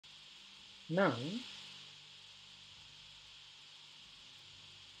No.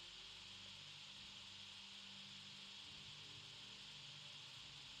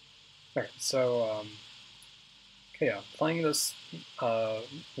 Alright, so, okay, yeah, playing this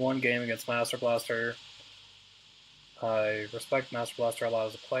one game against mastrblastr. I respect mastrblastr a lot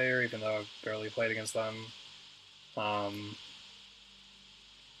as a player, even though I've barely played against them.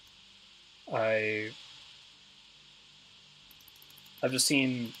 I've just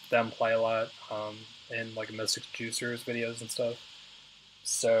seen them play a lot in like Mystic Juicers videos and stuff.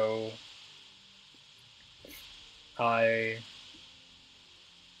 So I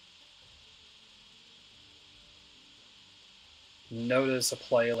noticed a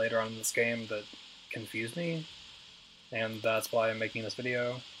play later on in this game that confused me, and that's why I'm making this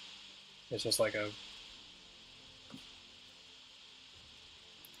video. It's just like a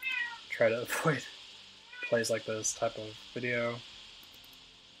try to avoid plays like this type of video.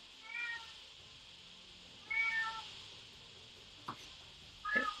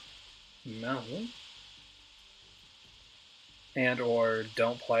 No. And or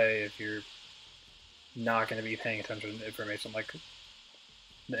don't play if you're not going to be paying attention to information like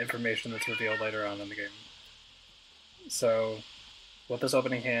the information that's revealed later on in the game. So with this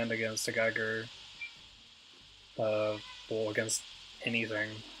opening hand against a Geiger, well, against anything,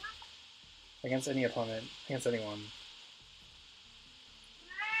 against any opponent, against anyone.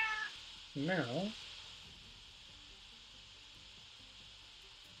 No.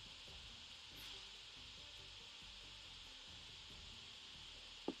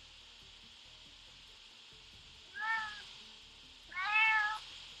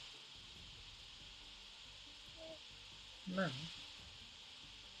 No.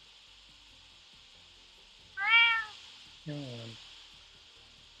 No one.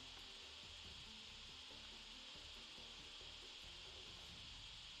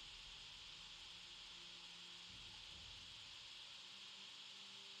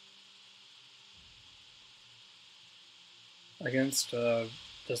 Against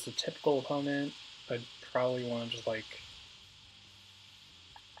just a typical opponent, I'd probably want to just like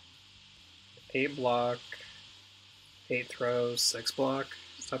 8 block, 8 throw, 6 block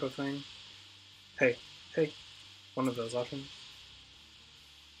type of thing. Hey, one of those options.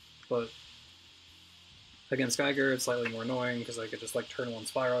 But against Geiger, it's slightly more annoying because I could just like turn 1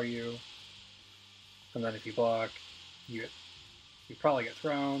 spiral you, and then if you block, you probably get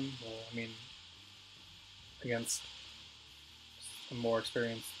thrown. Well, I mean, against a more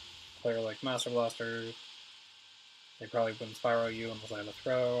experienced player like mastrblastr, they probably wouldn't spiral you unless I had a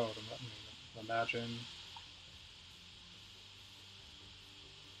throw, I would imagine.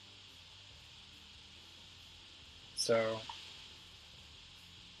 So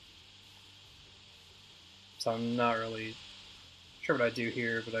I'm not really sure what I'd do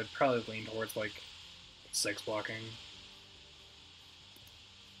here, but I'd probably lean towards like 6 blocking.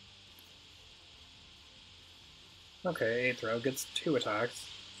 Okay, 8 throw gets 2 attacks,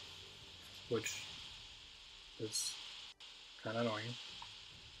 which is kind of annoying.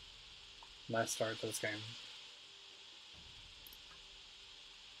 Nice start to this game.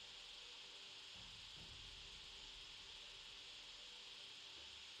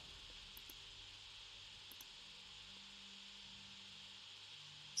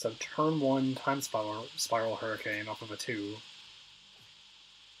 So turn 1 time spiral hurricane off of a 2.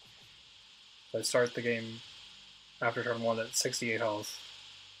 So I start the game after turn 1 at 68 health,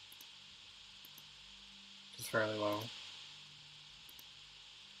 which is fairly low.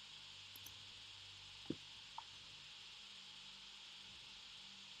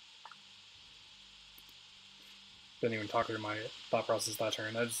 Didn't even talk through my thought process that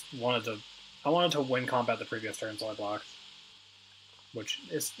turn. I just wanted to win combat the previous turn, so I blocked, which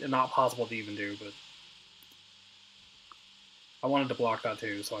is not possible to even do, but I wanted to block that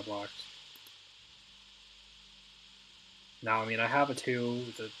too, so I blocked. Now, I mean, I have a 2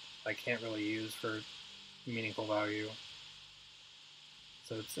 that I can't really use for meaningful value,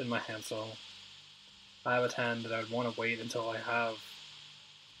 so it's in my hand still. I have a 10 that I'd want to wait until I have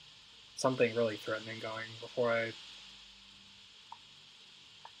something really threatening going before I...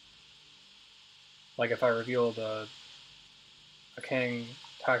 Like, if I reveal a king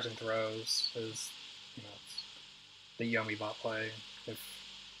tags and throws is, you know, the Yomi bot play. If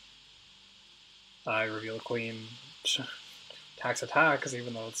I reveal a queen, tax attacks,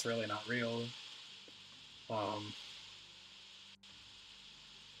 even though it's really not real.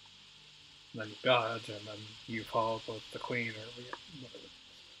 Then you dodge, and then you follow up with the queen or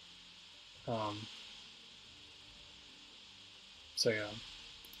whatever. So yeah,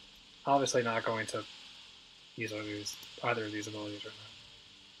 obviously not going to use either of these abilities right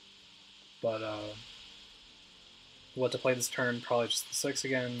now. But what to play this turn? Probably just the 6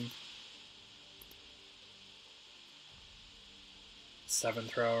 again.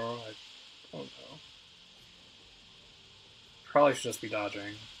 7th row. I don't know. Probably should just be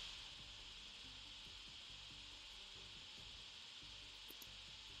dodging.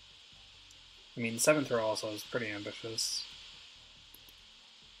 I mean, 7th row also is pretty ambitious.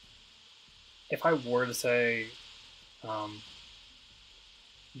 If I were to say,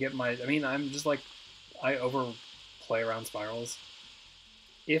 get my, I mean, I'm just like, I overplay around spirals.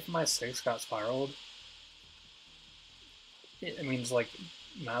 If my 6 got spiraled, it means like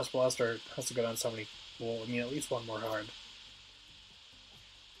mastrblastr has to go down so many, well, I mean, at least one more card.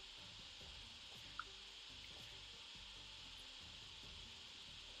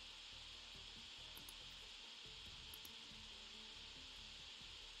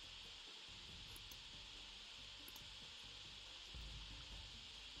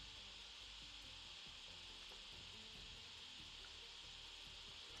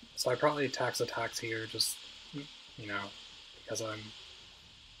 So I probably attacks here, just, you know, because I'm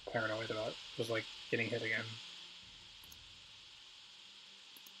paranoid about just like getting hit again.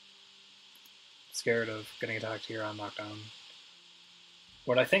 Scared of getting attacked here on knockdown.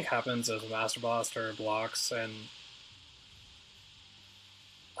 What I think happens is mastrblastr blocks, and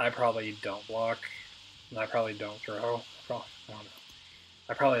I probably don't block, and I probably don't throw. I don't know.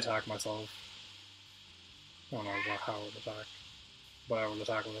 I probably attack myself. I don't know how I would attack. What I would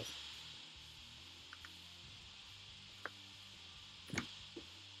attack with.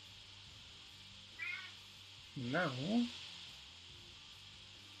 No.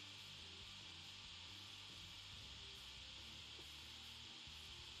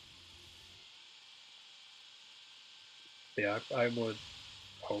 Yeah, I would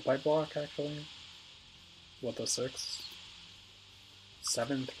hope I block, actually. With the 6.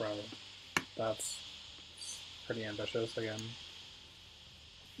 7th row. That's pretty ambitious again.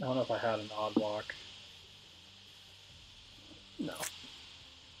 I don't know if I had an odd block. No.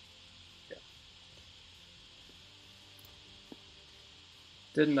 Yeah.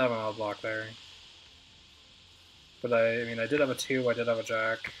 Didn't have an odd block there. But I mean, I did have a 2, I did have a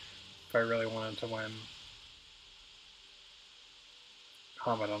jack. If I really wanted to win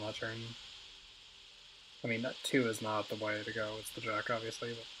combat on that turn. I mean, that 2 is not the way to go, it's the jack,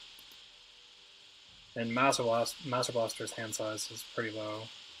 obviously. But... And mastrblastr hand size is pretty low.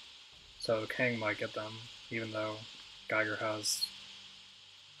 So King might get them, even though Geiger has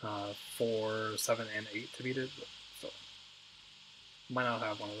 4, 7, and 8 to beat it. So might not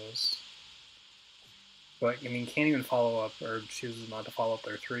have one of those. But, I mean, can't even follow up, or chooses not to follow up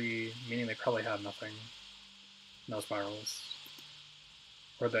their 3, meaning they probably have nothing. No spirals.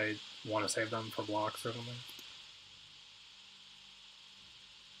 Or they want to save them for blocks or something.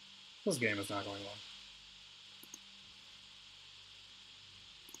 This game is not going well.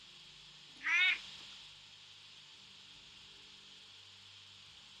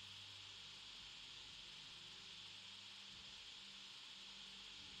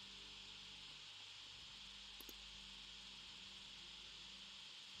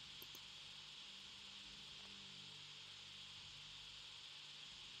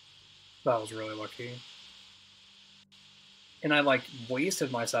 That was really lucky. And I, like,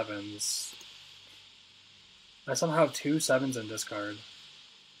 wasted my 7s. I somehow have 2 7s in discard.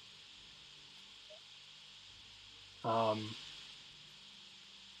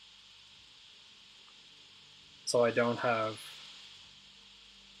 So I don't have...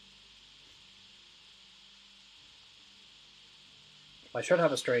 I should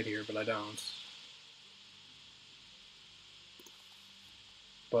have a straight here, but I don't.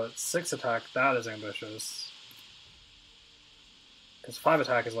 But 6 attack, that is ambitious. Because 5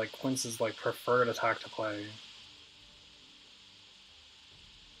 attack is like Quince's like preferred attack to play.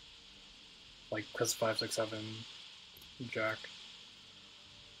 Like, because 5, 6, 7, jack.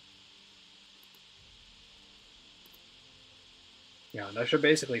 Yeah, and I should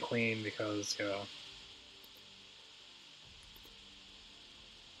basically queen because, yeah.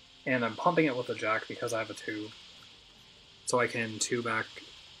 And I'm pumping it with a jack because I have a 2. So I can 2 back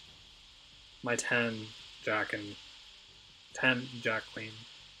my 10 jack and 10 jack queen.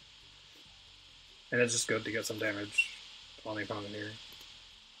 And it's just good to get some damage on the opponent here.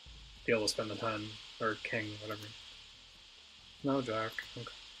 Be able to spend the 10, or king, whatever. No jack, okay.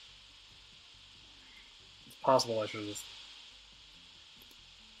 It's possible I should just...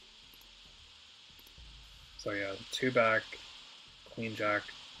 So yeah, 2 back, queen jack,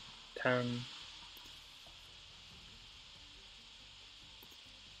 10.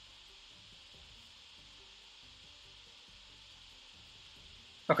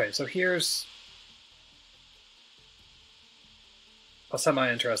 Okay, so here's a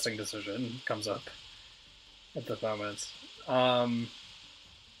semi-interesting decision comes up at the moment.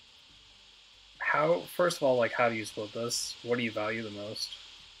 How, first of all, like, how do you split this? What do you value the most?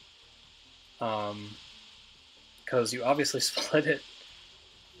 Because you obviously split it.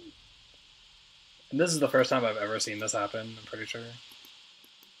 And this is the first time I've ever seen this happen, I'm pretty sure.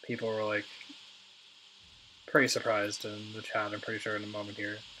 People were, like, pretty surprised in the chat, I'm pretty sure, in a moment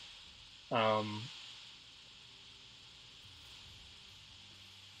here.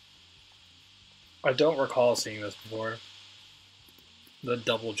 I don't recall seeing this before. The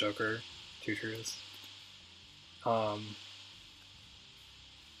double Joker, two truths. But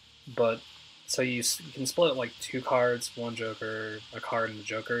so you can split like two cards, one Joker, a card, and the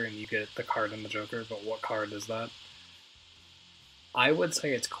Joker, and you get the card and the Joker. But what card is that? I would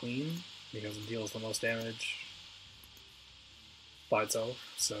say it's Queen because it deals the most damage by itself.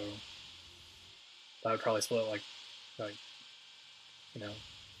 So that would probably split like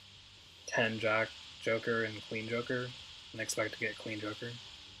 10 Jack Joker and Queen Joker, and expect to get Queen Joker.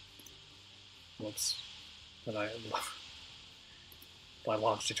 Whoops. But I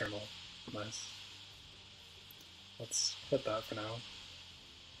launched Eternal. Nice. Let's quit that for now.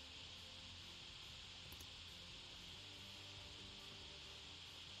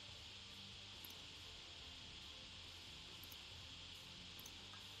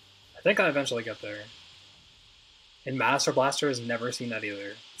 I think I eventually get there. And mastrblastr has never seen that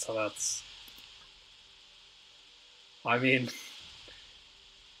either, so that's... I mean,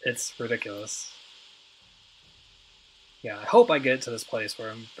 it's ridiculous. Yeah, I hope I get to this place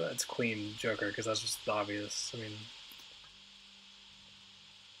where it's Queen Joker, because that's just obvious. I mean,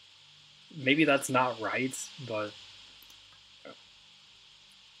 maybe that's not right, but...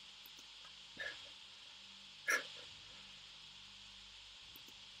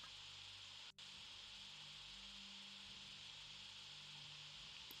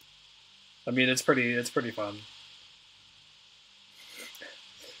 I mean, it's pretty fun.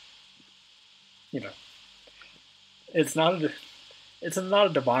 You know, it's not a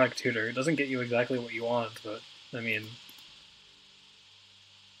demonic tutor. It doesn't get you exactly what you want, but I mean,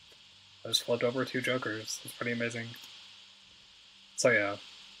 I just flipped over two Jokers. It's pretty amazing. So yeah,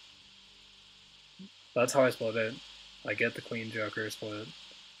 that's how I split it. I get the Queen Joker split.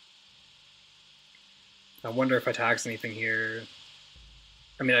 I wonder if I tax anything here.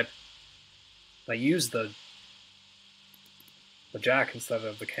 I mean, I use the Jack instead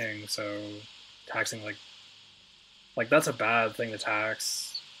of the King, so taxing like that's a bad thing to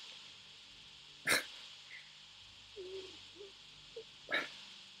tax.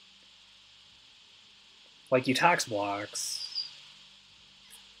 Like, you tax blocks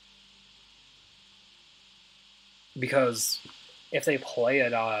because if they play a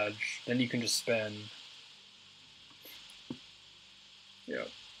dodge, then you can just spin. Yeah.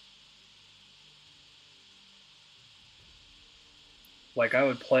 Like, I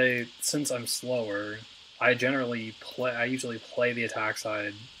would play, since I'm slower, I usually play the attack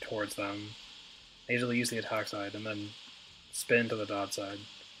side towards them. I usually use the attack side and then spin to the dodge side.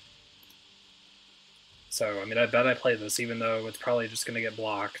 So, I mean, I bet I play this, even though it's probably just going to get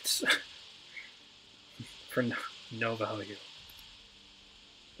blocked for no value.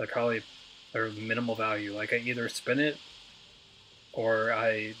 That probably, or minimal value. Like, I either spin it, or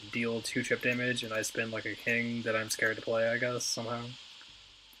I deal 2 chip damage and I spin like a king that I'm scared to play, I guess, somehow.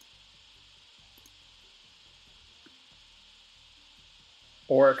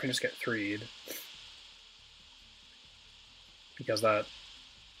 Or it can just get 3'd. Because that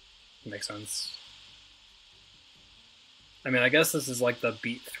makes sense. I mean, I guess this is like the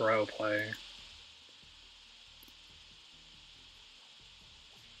beat throw play.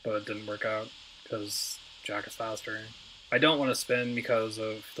 But it didn't work out because Jack is faster. I don't want to spin because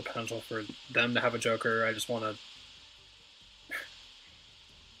of the potential for them to have a Joker. I just want to...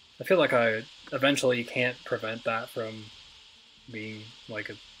 I feel like I eventually can't prevent that from being like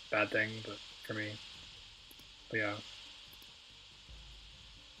a bad thing, but for me. But yeah.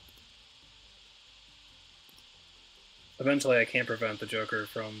 Eventually I can't prevent the Joker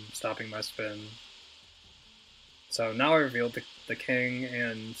from stopping my spin. So now I revealed the king,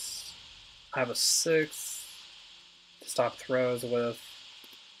 and I have a 6 to stop throws with.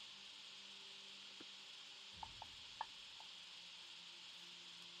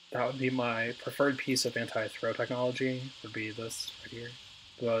 That would be my preferred piece of anti-throw technology, would be this right here.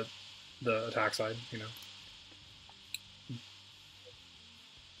 The attack side, you know.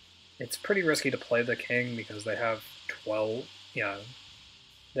 It's pretty risky to play the king because they have 12, yeah,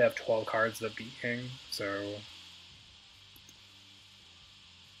 they have 12 cards that beat king, so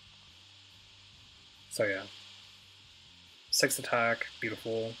So yeah. 6 attack,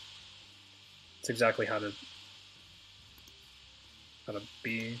 beautiful. It's exactly how to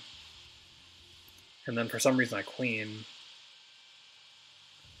be. And then for some reason I queen.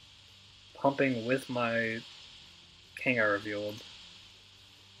 Pumping with my king I revealed.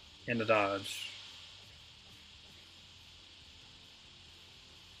 And a dodge.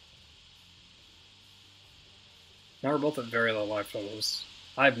 Now we're both at very low life totals.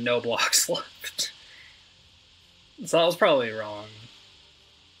 I have no blocks left. So that was probably wrong.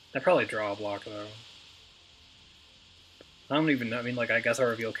 I probably draw a block though. I don't even know. I mean, like, I guess I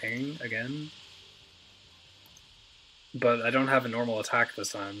reveal king again. But I don't have a normal attack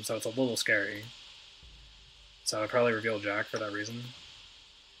this time, so it's a little scary. So I probably reveal jack for that reason.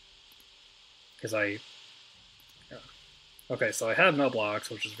 Because I... Yeah. Okay, so I have no blocks,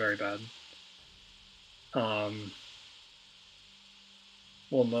 which is very bad.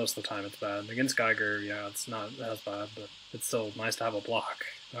 Well, most of the time it's bad. Against Geiger, yeah, it's not as bad, but it's still nice to have a block.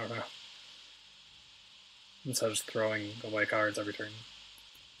 I don't know. Instead of just throwing away cards every turn.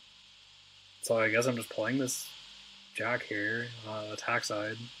 So I guess I'm just playing this jack here, attack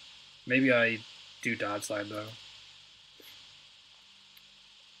side. Maybe I do dodge side though.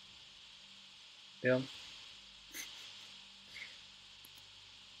 Yeah.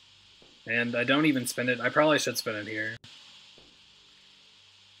 And I don't even spin it. I probably should spin it here.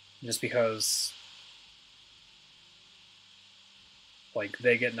 Just because, like,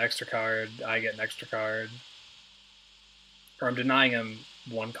 they get an extra card, I get an extra card. Or I'm denying him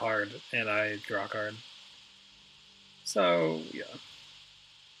one card, and I draw a card. So, yeah.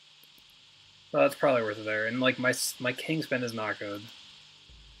 Well, that's probably worth it there. And, like, my king spin is not good.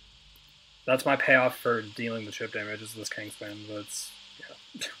 That's my payoff for dealing the chip damage, is this king spin, but it's,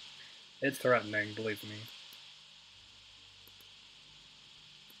 yeah. It's threatening, believe me.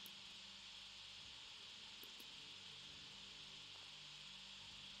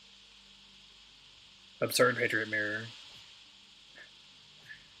 Absurd Patriot Mirror.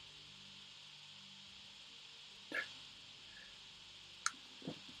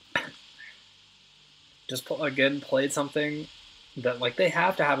 Just, again, played something that, like, they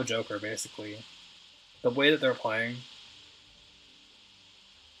have to have a Joker, basically. The way that they're playing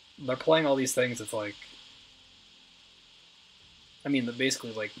all these things, it's like... I mean,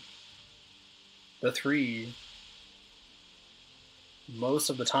 basically, like, the 3,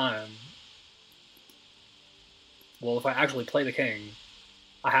 most of the time... Well, if I actually play the king,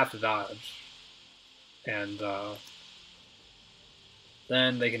 I have to dodge. And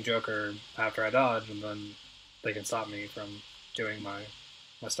then they can Joker after I dodge, and then they can stop me from doing my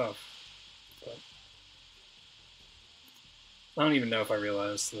stuff. But I don't even know if I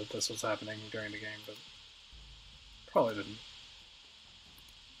realized that this was happening during the game, but probably didn't.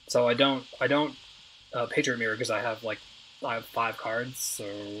 So I don't Patriot Mirror because I have 5 cards, so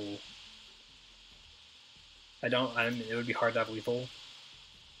I mean, it would be hard to have lethal.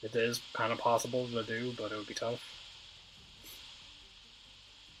 It is kind of possible to do, but it would be tough.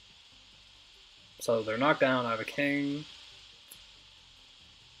 So they're knocked down. I have a king.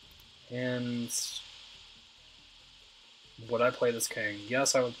 And would I play this king?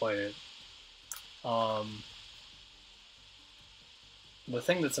 Yes, I would play it. The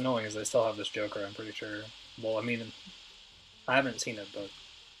thing that's annoying is they still have this Joker, I'm pretty sure. Well, I mean, I haven't seen it, but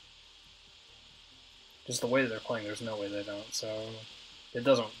just the way that they're playing, there's no way they don't, so it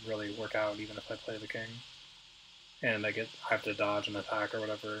doesn't really work out even if I play the king. And I have to dodge an attack or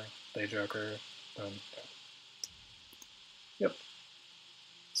whatever, they Joker, then yeah. Yep.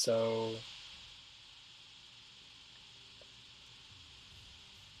 So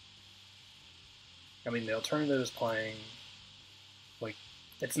I mean, the alternative is playing, like,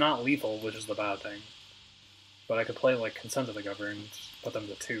 it's not lethal, which is the bad thing, but I could play, like, Consent of the Governed, put them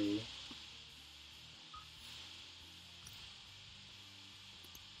to 2.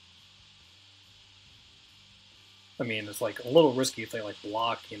 I mean, it's, like, a little risky if they, like,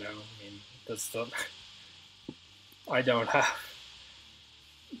 block, you know, I mean, that's the...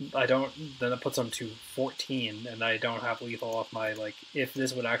 then it puts them to 14, and I don't have lethal off my, like, if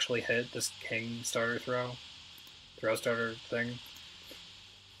this would actually hit this king starter throw starter thing.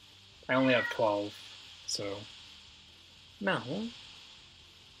 I only have 12, so... No.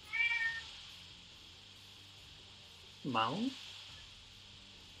 No?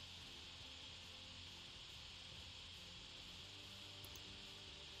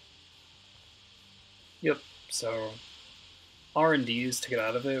 Yep, so R&Ds to get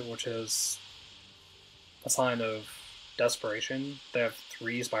out of it, which is a sign of desperation. They have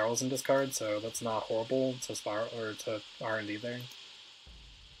 3 spirals in discard, so that's not horrible to spiral or to R&D there.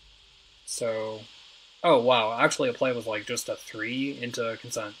 So Oh wow, actually a play was like just a 3 into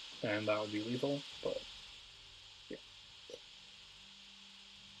consent, and that would be lethal, but yeah.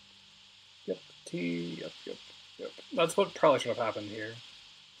 Yep, yep. That's what probably should have happened here.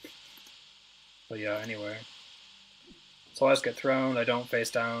 But yeah, anyway. So I just get thrown, I don't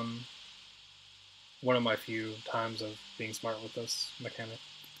face down. One of my few times of being smart with this mechanic.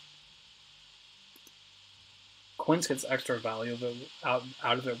 Quince gets extra value of it, out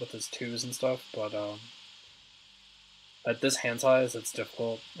of it with his 2s and stuff, but at this hand size, it's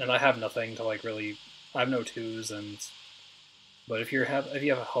difficult. And I have nothing to like really. I have no 2s, and but if you have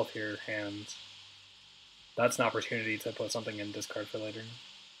a healthier hand, that's an opportunity to put something in discard for later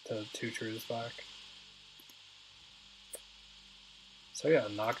to 2 trues back. So yeah,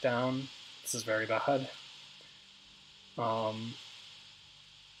 knockdown. This is very bad.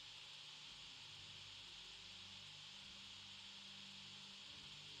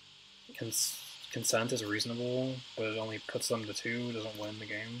 Consent is reasonable, but it only puts them to 2, doesn't win the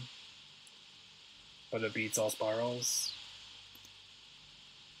game. But it beats all spirals.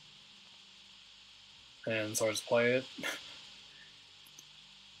 And so I just play it.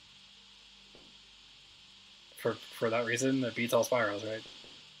 for that reason, it beats all spirals, right?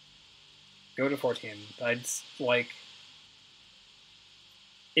 Go to 14. I'd like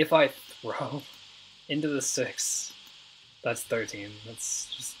if I throw into the 6, that's 13.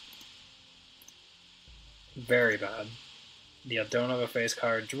 That's just very bad. Yeah, don't have a face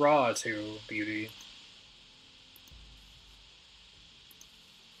card. Draw 2, beauty.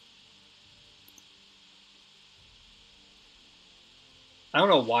 I don't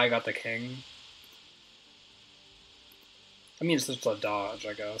know why I got the king. I mean, it's just a dodge,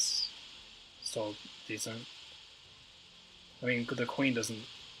 I guess. Still decent. I mean, the queen doesn't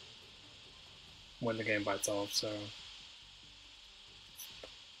win the game by itself, so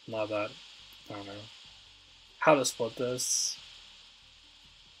not that. I don't know how to split this.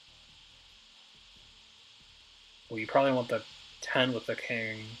 Well, you probably want the 10 with the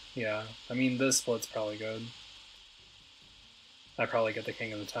king. Yeah, I mean, this split's probably good. I probably get the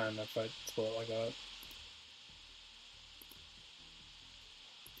king and the 10 if I split it like that.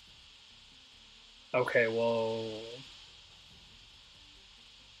 Okay, well,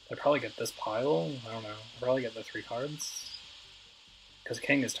 I probably get this pile. I don't know. I probably get the 3 cards because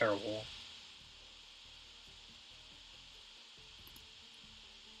king is terrible.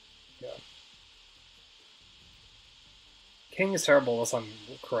 Yeah, king is terrible unless I'm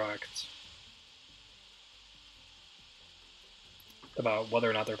correct about whether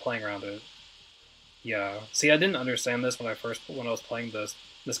or not they're playing around it. Yeah. See, I didn't understand this when I was playing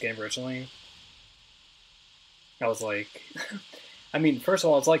this game originally. I was like, I mean, first of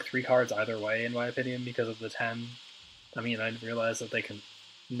all, it's like 3 cards either way in my opinion because of the 10. I mean, I didn't realize that they can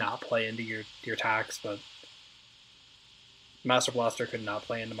not play into your tax, but mastrblastr could not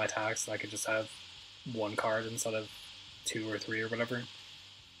play into my tax. I could just have 1 card instead of 2 or 3 or whatever.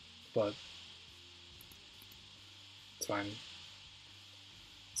 But it's fine.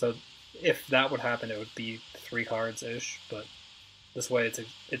 So if that would happen, it would be 3 cards ish. But this way,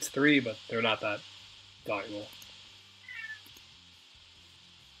 it's 3, but they're not that valuable.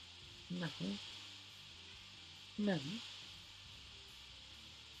 No. No.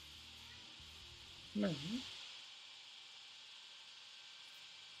 No.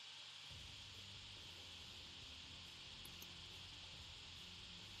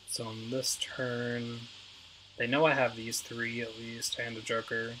 So on this turn, they know I have these 3 at least, and a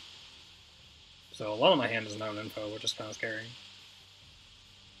joker. So a lot of my hand is known info, which is kind of scary.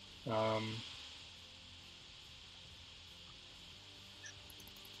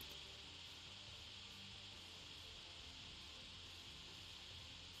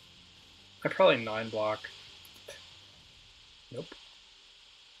 I probably 9 block. Nope.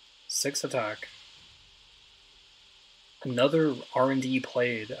 6 attack. Another R&D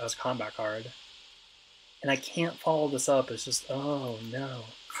played as combat card. And I can't follow this up. It's just, oh no.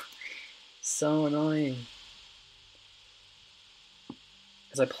 So annoying.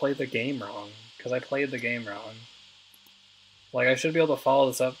 Because I played the game wrong. Like, I should be able to follow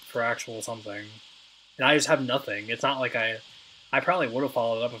this up for actual something. And I just have nothing. It's not like I probably would have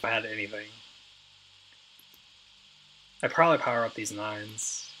followed up if I had anything. I probably power up these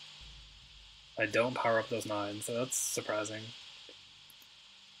 9s. I don't power up those 9s, so that's surprising.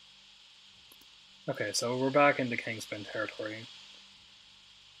 Okay, so we're back into Kingspin territory.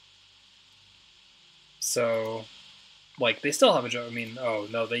 So, like, they still have a joker. I mean, oh,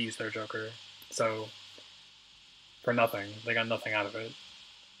 no, they used their joker. So, for nothing. They got nothing out of it.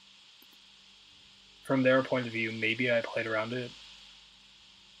 From their point of view, maybe I played around it.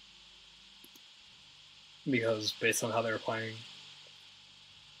 because based on how they were playing,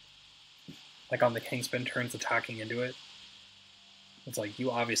 like on the king spin turns attacking into it, it's like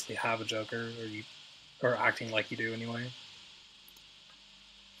you obviously have a joker, or acting like you do anyway.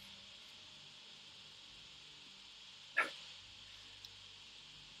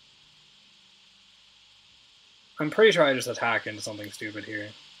 I'm pretty sure I just attack into something stupid here.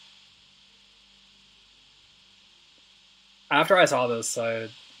 After I saw this, I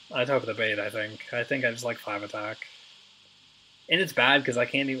took the bait, I think. I think I just like 5 attack. And it's bad because I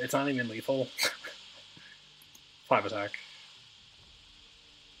can't even, it's not even lethal. 5 attack.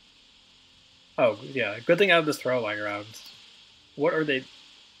 Oh, yeah. Good thing I have this throw lying around. What are they?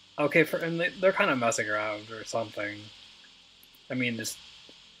 Okay, and they're kind of messing around or something. I mean, this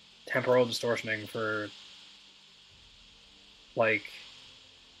temporal distortioning for, like,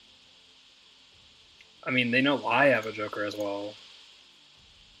 I mean, they know I have a joker as well.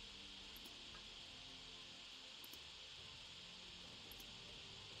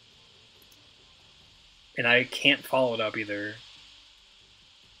 And I can't follow it up either,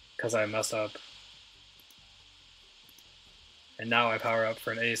 because I messed up. And now I power up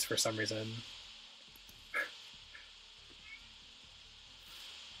for an ace for some reason.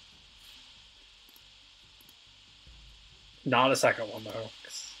 Not a second one, though,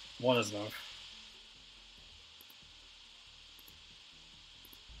 'cause 1 is enough.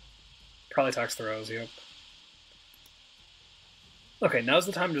 Probably tax the rose, yep. Okay, now's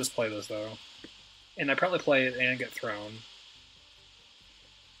the time to just play this, though. And I probably play it and get thrown.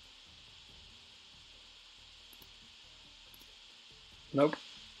 Nope.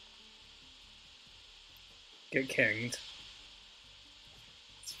 Get kinged.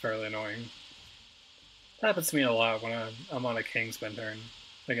 It's fairly annoying. That happens to me a lot when I'm on a king spin turn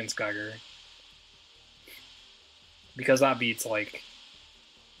against Geiger. Because that beats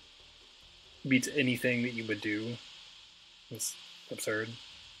anything that you would do. It's absurd.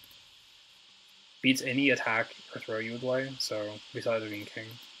 Beats any attack or throw you would play, so besides being king.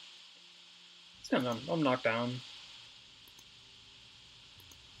 So I'm knocked down.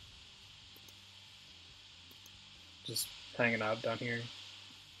 Just hanging out down here.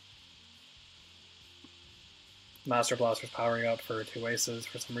 Mastrblastr powering up for 2 aces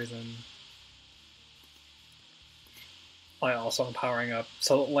for some reason. I also am powering up.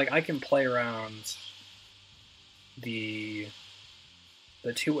 So, like, I can play around the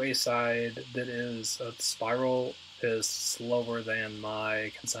 2A side that is a spiral is slower than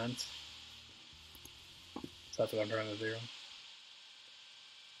my consent. So that's what I'm trying to do.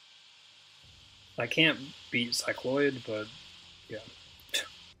 I can't beat Cycloid, but yeah.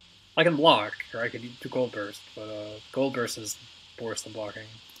 I can block, or I could do Gold Burst, but Gold Burst is worse than blocking.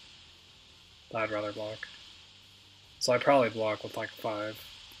 I'd rather block. So I probably block with like 5.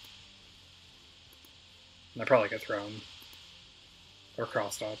 And I probably get thrown. Or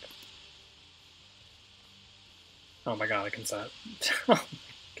crossed up. Oh my god, I can set. Oh my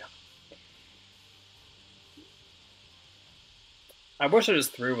god. I wish I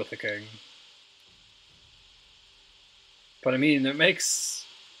just threw with the king. But I mean, it makes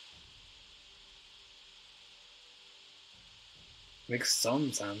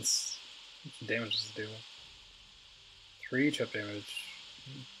some sense. What damage does it do? 3 chip damage.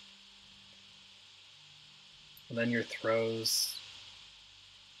 And then your throws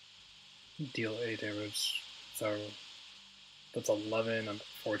deal 8 damage. So that's 11, I'm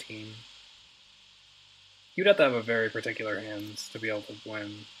 14. You'd have to have a very particular hand to be able to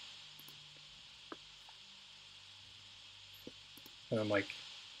win. And I'm like,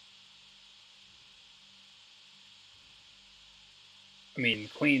 I mean,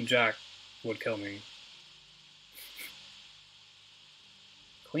 Queen Jack would kill me.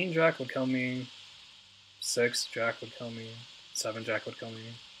 Queen Jack would kill me. 6 Jack would kill me. 7 Jack would kill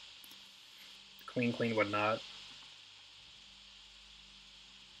me. Queen would not.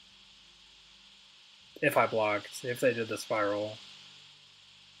 If I blocked, if they did the spiral.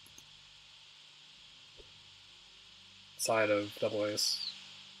 Side of double ace.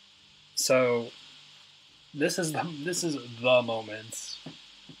 So this is the moment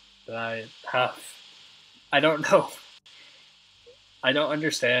that I have. I don't know. I don't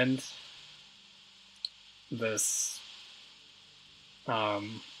understand this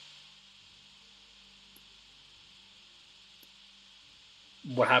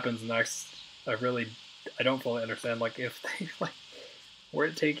what happens next. I don't fully understand, like, if they like were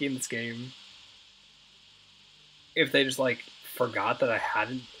taking this game, if they just like forgot that I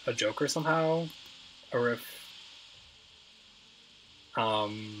had a joker somehow, or if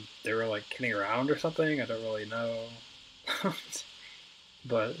they were like kidding around or something. I don't really know.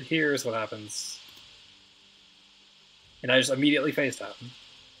 But here's what happens. And I just immediately FaceTime.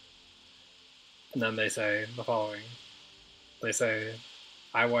 And then they say the following. They say,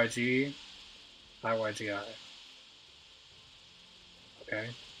 IYG, IYGI. Okay.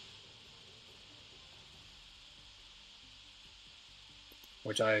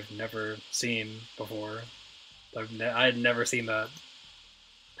 Which I've never seen before. I had never seen that.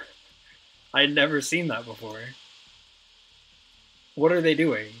 I had never seen that before. What are they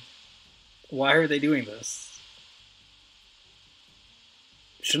doing? Why are they doing this?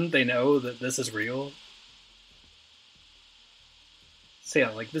 Shouldn't they know that this is real? So yeah,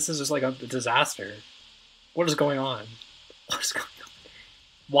 like, this is just like a disaster. What is going on? What is going on?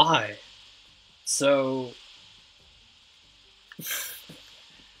 Why? So...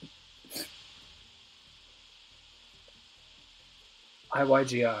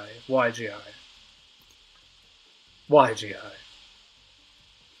 IYGI, YGI, YGI.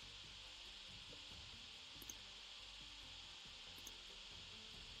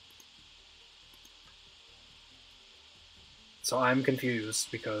 So I'm confused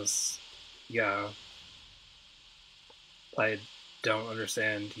because, yeah, I don't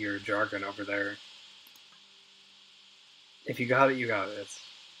understand your jargon over there. If you got it, you got it.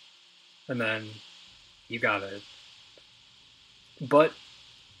 And then you got it. But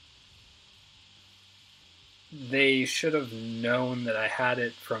they should have known that I had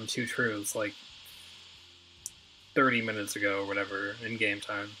it from Two Truths like 30 minutes ago or whatever in game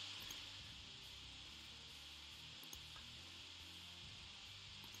time.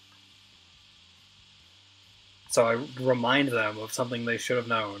 So I remind them of something they should have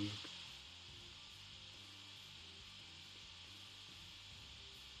known.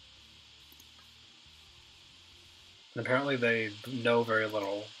 And apparently they know very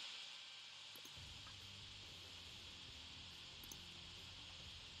little.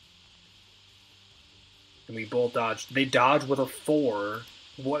 And we both dodged. They dodged with a 4.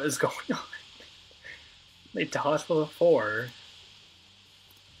 What is going on? They dodged with a 4.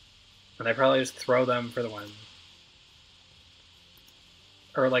 And I probably just throw them for the win.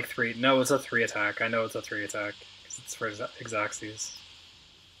 Or like 3. No, it's a 3 attack. I know it's a 3 attack. Because it's for Xaxes.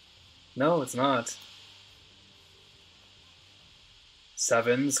 No, it's not.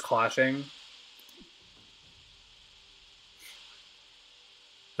 7s clashing.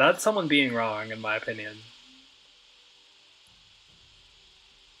 That's someone being wrong, in my opinion.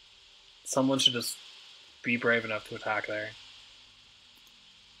 Someone should just be brave enough to attack there.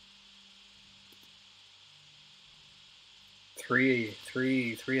 Three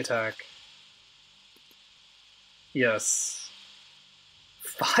attack. Yes.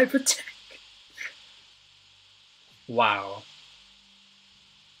 5 attack. Wow.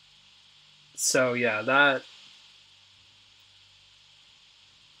 So yeah,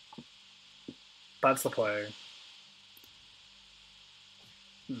 that's the play.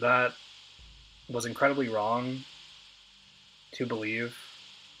 That was incredibly wrong to believe.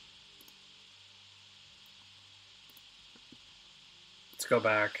 Let's go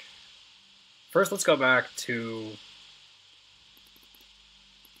back. First, let's go back to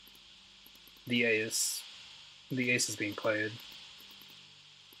the ace. The ace is being played.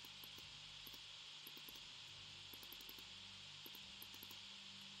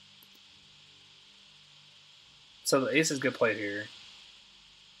 So the ace is good played here.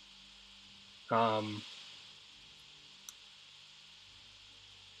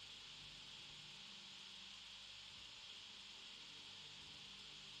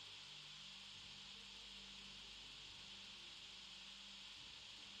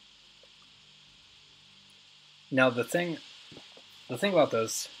 Now the thing about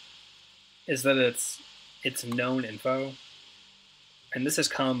this is that it's known info, and this has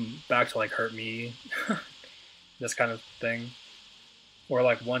come back to like hurt me, this kind of thing. Or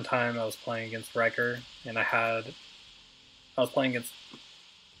like one time I was playing against Riker, and I was playing against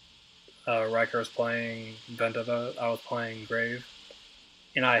Riker was playing Vendetta, I was playing Grave,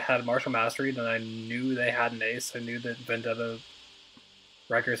 and I had Martial Mastery, and I knew they had an ace. I knew that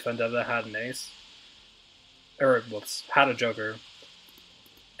Riker's Vendetta had an ace. Or, whoops, had a Joker.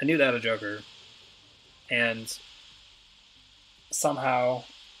 I knew they had a Joker. And somehow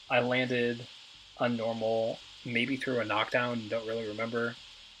I landed unnormal, maybe through a knockdown, don't really remember.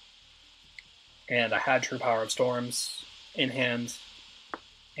 And I had True Power of Storms in hand,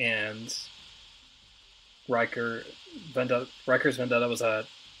 and Riker's Vendetta was at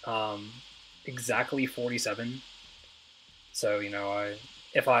exactly 47. So, you know,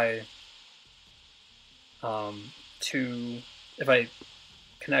 if I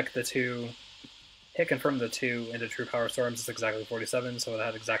connect the 2, hit confirm the 2 into True Power Storms, it's exactly 47, so it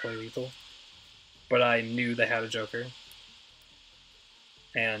had exactly lethal. But I knew they had a Joker.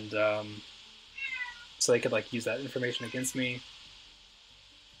 and so they could like use that information against me.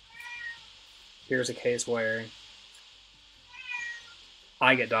 Here's a case where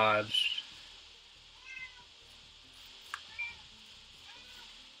I get dodged.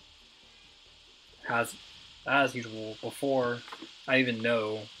 As usual, before I even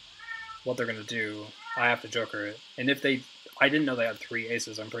know what they're gonna do, I have to joker it. And if I didn't know they had 3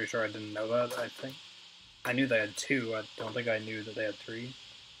 aces. I'm pretty sure I didn't know that. I think I knew they had 2. I don't think I knew that they had 3.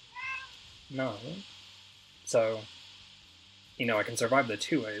 No. So, I can survive the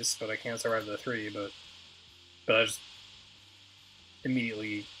 2 ace, but I can't survive the 3. But I just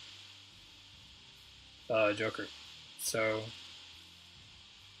immediately joker. So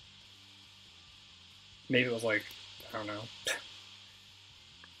maybe it was like, I don't know.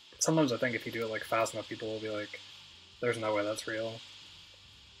 Sometimes I think if you do it like fast enough, people will be like, "There's no way that's real."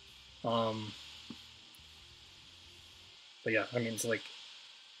 But yeah, I mean, it's like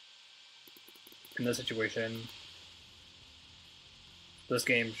in this situation, this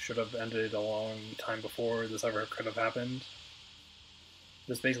game should have ended a long time before this ever could have happened.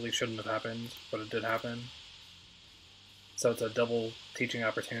 This basically shouldn't have happened, but it did happen. So it's a double teaching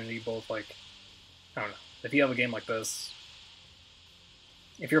opportunity, both like, I don't know, if you have a game like this,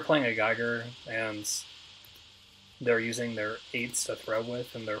 if you're playing a Geiger and they're using their 8s to throw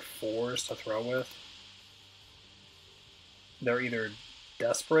with and their 4s to throw with, they're either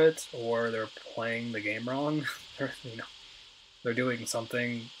desperate or they're playing the game wrong. They're doing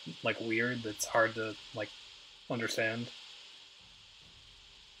something like weird that's hard to like understand.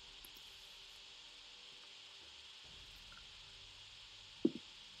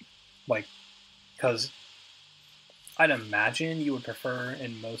 Like, because I'd imagine you would prefer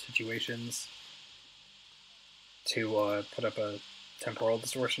in most situations to put up a temporal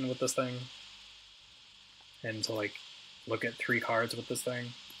distortion with this thing and to like look at 3 cards with this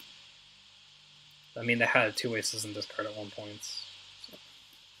thing. I mean, they had 2 aces in discard at one point.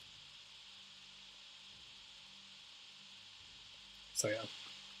 So yeah.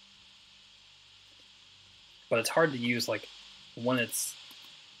 But it's hard to use, like, when it's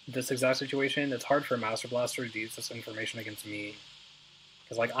this exact situation, it's hard for Mastrblastr to use this information against me.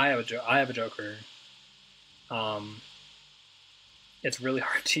 Because, like, I have a joker. It's really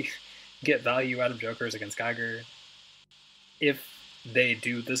hard to get value out of jokers against Geiger. If they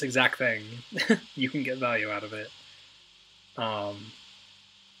do this exact thing, you can get value out of it.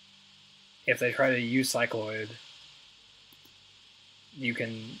 If they try to use Cycloid, you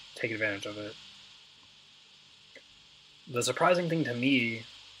can take advantage of it. The surprising thing to me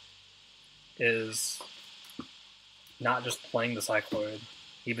is not just playing the Cycloid,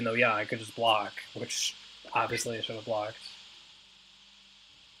 even though, yeah, I could just block, which obviously I should have blocked.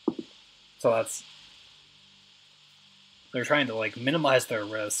 So that's... They're trying to, like, minimize their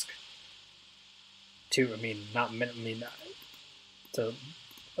risk to, to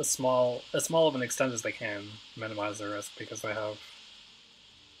as small of an extent as they can minimize their risk, because they have...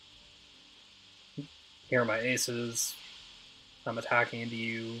 Here are my aces. I'm attacking into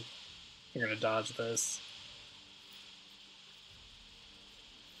you. You're gonna dodge this.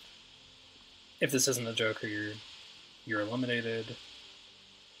 If this isn't a joker, you're eliminated.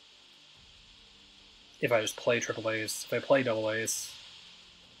 If I just play triple ace, if I play double ace,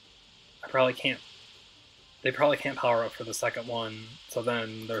 they probably can't power up for the second one, so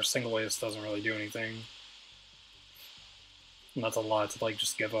then their single ace doesn't really do anything. And that's a lot to, like,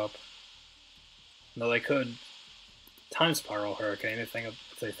 just give up. Though they could time spiral Hurricane if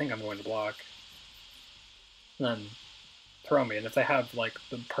they think I'm going to block. And then throw me, and if they have, like,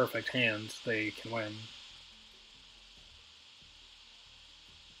 the perfect hand, they can win.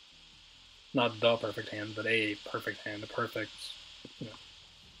 Not the perfect hand, but a perfect hand, a perfect,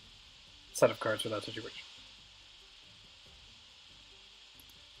 set of cards for that situation.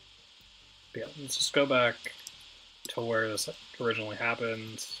 But yeah, let's just go back to where this originally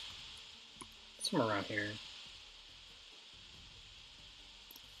happened. Somewhere around here.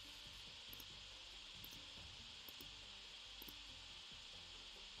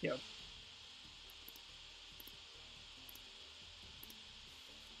 Yep.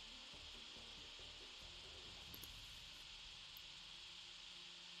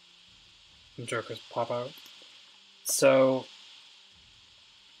 And jokers pop out. So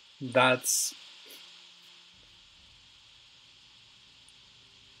that's...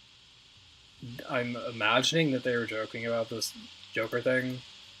 I'm imagining that they were joking about this Joker thing.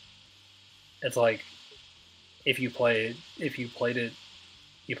 It's like, if you played it,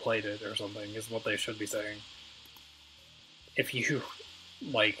 you played it or something, is what they should be saying. If you,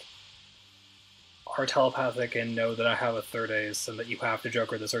 like, are telepathic and know that I have a third ace and that you have to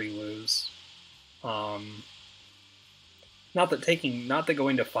Joker this or you lose. Not that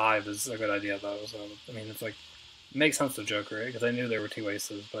going to 5 is a good idea though. So I mean, it's like it makes sense to Joker it because I knew there were 2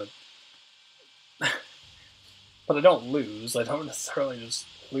 aces, but but I don't lose. I don't necessarily just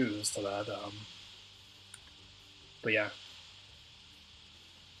lose to that. But yeah.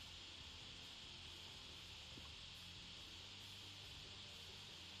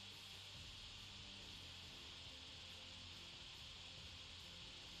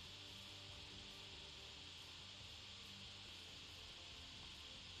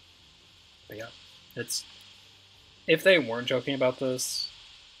 But yeah, it's if they weren't joking about this,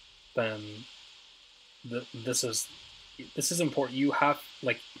 then this is important. You have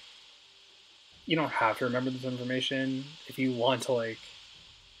you don't have to remember this information if you want to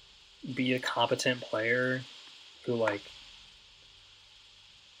be a competent player who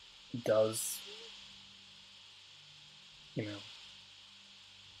does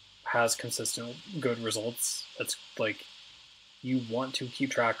has consistent good results. That's you want to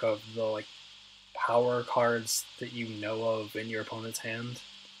keep track of the power cards that you know of in your opponent's hand.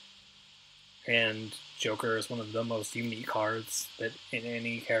 And Joker is one of the most unique cards that in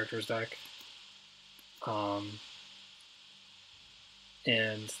any character's deck. And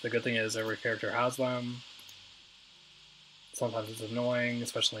the good thing is every character has them. Sometimes it's annoying,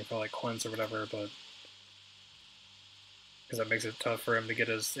 especially for Quince or whatever, but because it makes it tough for him to get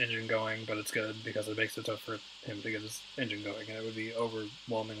his engine going, but it's good because it makes it tough for him to get his engine going, and it would be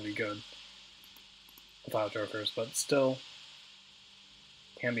overwhelmingly good without Jokers, but still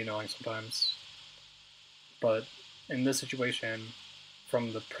can be annoying sometimes. But in this situation,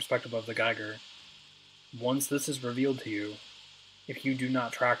 from the perspective of the Geiger, once this is revealed to you, if you do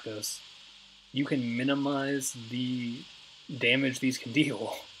not track this, you can minimize the damage these can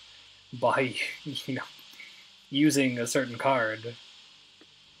deal by, using a certain card,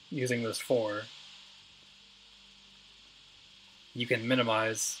 using this 4. You can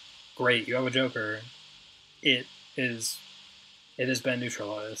minimize. Great, you have a Joker. It has been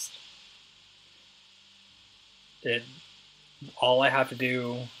neutralized. All I have to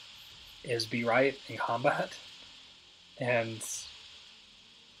do is be right in combat, and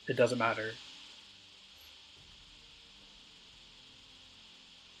it doesn't matter.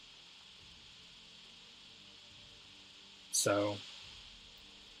 So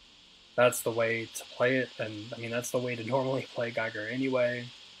that's the way to play it, and I mean that's the way to normally play Geiger anyway.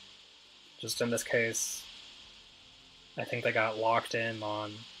 Just in this case, I think they got locked in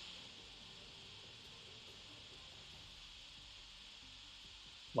on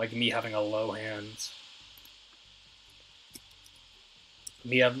me having a low hand.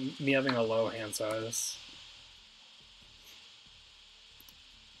 Me having a low hand size.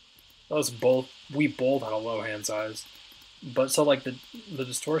 We both had a low hand size. But so the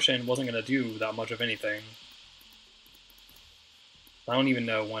distortion wasn't gonna do that much of anything. I don't even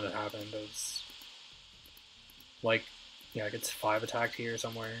know when it happened. It was it gets 5 attacked here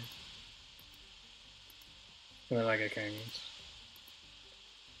somewhere. And then I get kinged.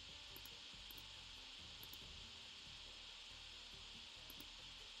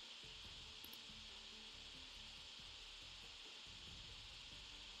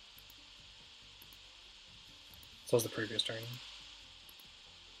 So was the previous turn.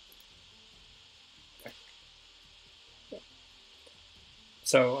 Okay.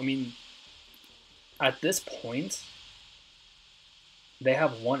 So, I mean, at this point, they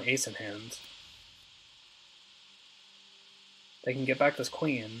have 1 ace in hand. They can get back this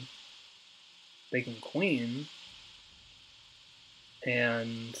queen. They can queen.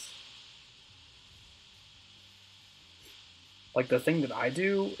 And the thing that I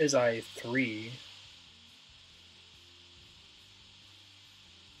do is I 3.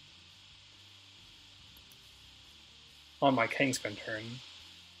 On my Kingspin turn.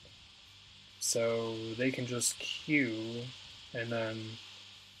 So they can just Q, and then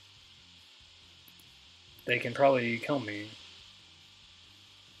they can probably kill me.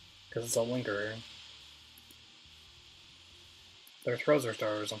 Because it's a linker. Their throws are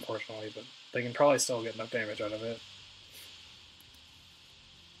stars, unfortunately, but they can probably still get enough damage out of it.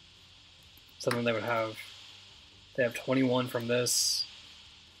 So then they have 21 from this.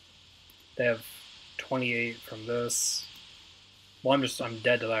 They have 28 from this. Well, I'm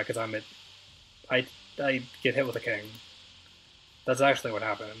dead to that because I get hit with a king. That's actually what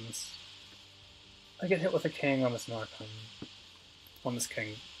happens. I get hit with a king on this on this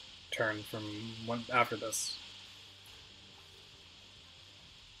king turn from one after this.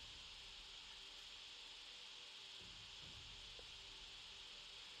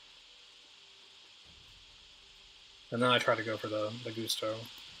 And then I try to go for the gusto.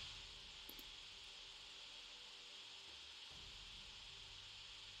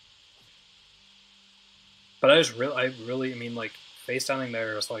 But I mean, like, face downing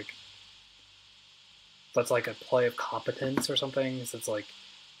there is like, that's like a play of competence or something. So it's like,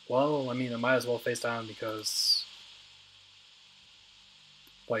 well, I mean, I might as well face down because,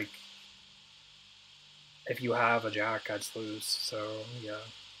 like, if you have a jack, I just lose. So, yeah.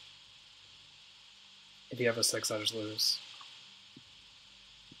 If you have a 6, I just lose.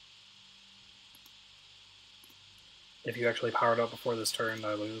 If you actually powered up before this turn,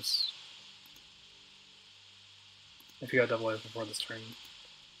 I lose. If you had double A's before this turn.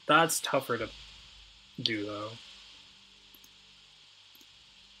 That's tougher to do, though.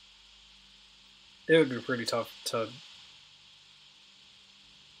 It would be pretty tough to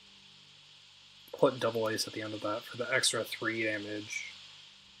put double ace at the end of that for the extra 3 damage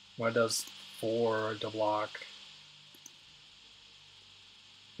when it does 4 to block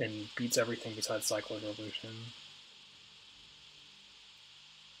and beats everything besides Cycloid Revolution.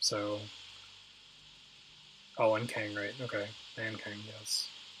 So, oh, and Kang, right? Okay, and Kang, yes.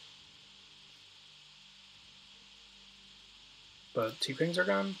 But 2 Kangs are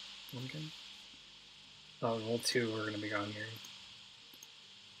gone? 1 Kang? Oh, well, 2 are going to be gone here.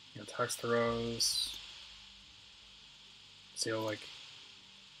 Yeah, attacks throws. So, like,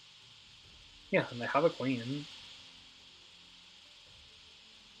 yeah, and they have a queen.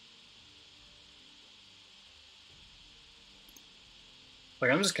 Like,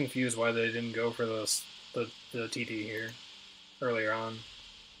 I'm just confused why they didn't go for the TT here earlier on.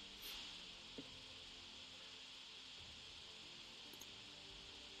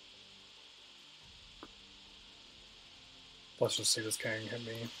 Let's just see this Kang hit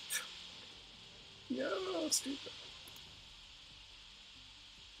me. Yeah, stupid.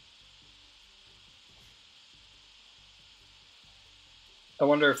 I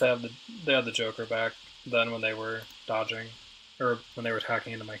wonder if they had the Joker back then when they were dodging, or when they were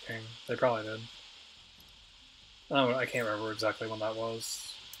attacking into my king. They probably did. I can't remember exactly when that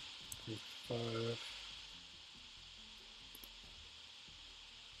was. 5.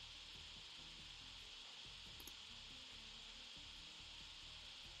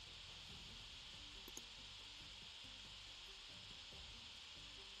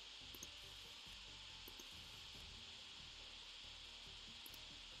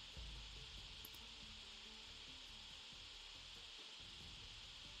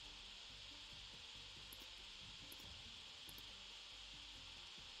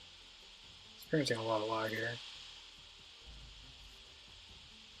 Experiencing a lot of lag here.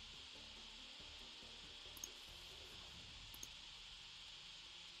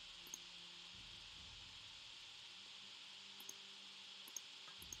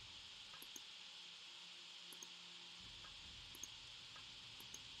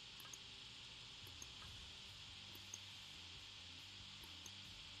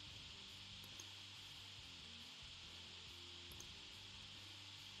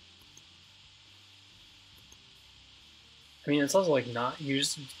 I mean, it's also like not, you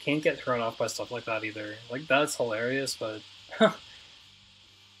just can't get thrown off by stuff like that either. Like, that's hilarious, but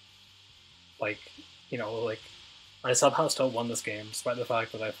like, you know, like, I somehow still won this game despite the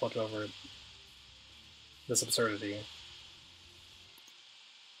fact that I flipped over this absurdity.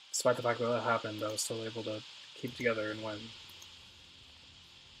 Despite the fact that that happened, I was still able to keep together and win.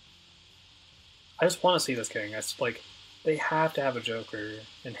 I just want to see this king. Like, they have to have a Joker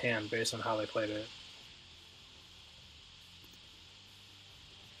in hand based on how they played it.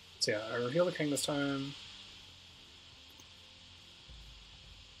 So yeah, I reveal the king this time.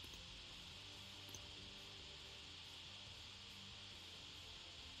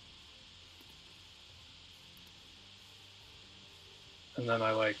 And then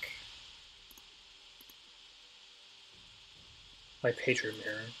I like my Patriot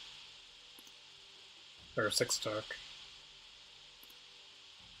Mirror. Or 6-duck.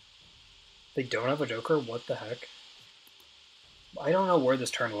 They don't have a Joker? What the heck? I don't know where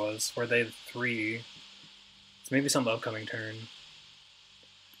this turn was, where they had 3. It's maybe some upcoming turn.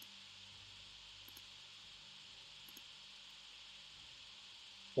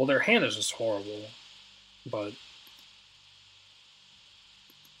 Well, their hand is just horrible, but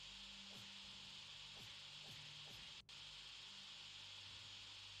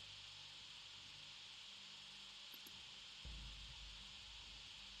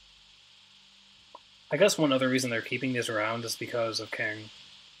I guess one other reason they're keeping these around is because of King.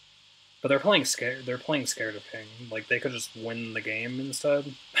 But they're playing scared. They're playing scared of King. Like, they could just win the game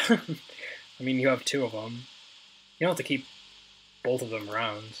instead. I mean, you have 2 of them. You don't have to keep both of them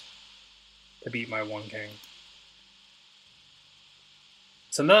around to beat my 1 King.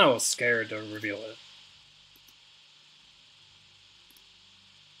 So then I was scared to reveal it.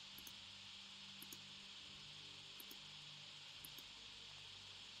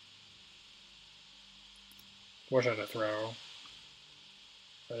 Where should I throw?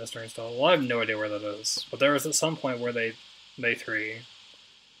 This turn still. Well, I have no idea where that is. But there was at some point where they three.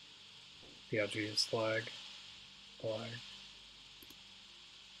 Yeah, geez, flag.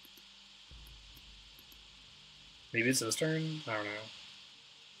 Maybe it's this turn? I don't know.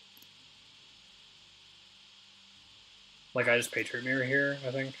 Like, I just Patriot Mirror here,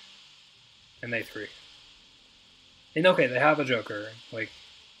 I think. And they three. And okay, they have a Joker. Like,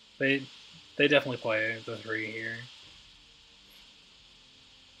 they definitely play the three here.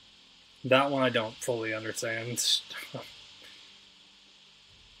 That one I don't fully understand.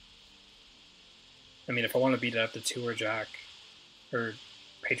 I mean, if I want to beat it up to 2 or Jack, or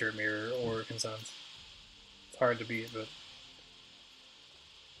Patriot Mirror, or Consent, it's hard to beat, but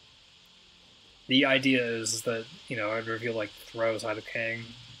the idea is that, you know, I'd reveal, like, throw side of King.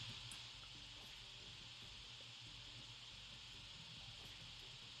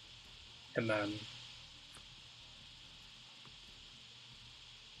 And then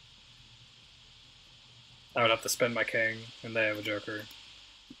I would have to spend my King, and they have a Joker.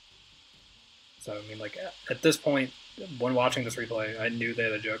 So, I mean, like, at this point, when watching this replay, I knew they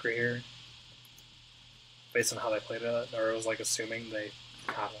had a Joker here, based on how they played it, or it was, like, assuming they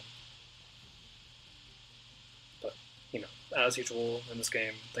had him. But, you know, as usual in this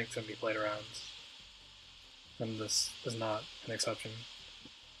game, things can be played around, and this is not an exception.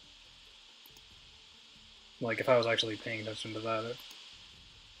 Like, if I was actually paying attention to that,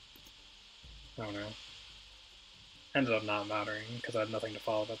 I don't know. Ended up not mattering, because I had nothing to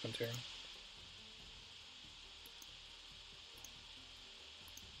follow it up into.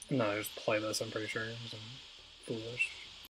 No, I just play this, I'm pretty sure. It was foolish.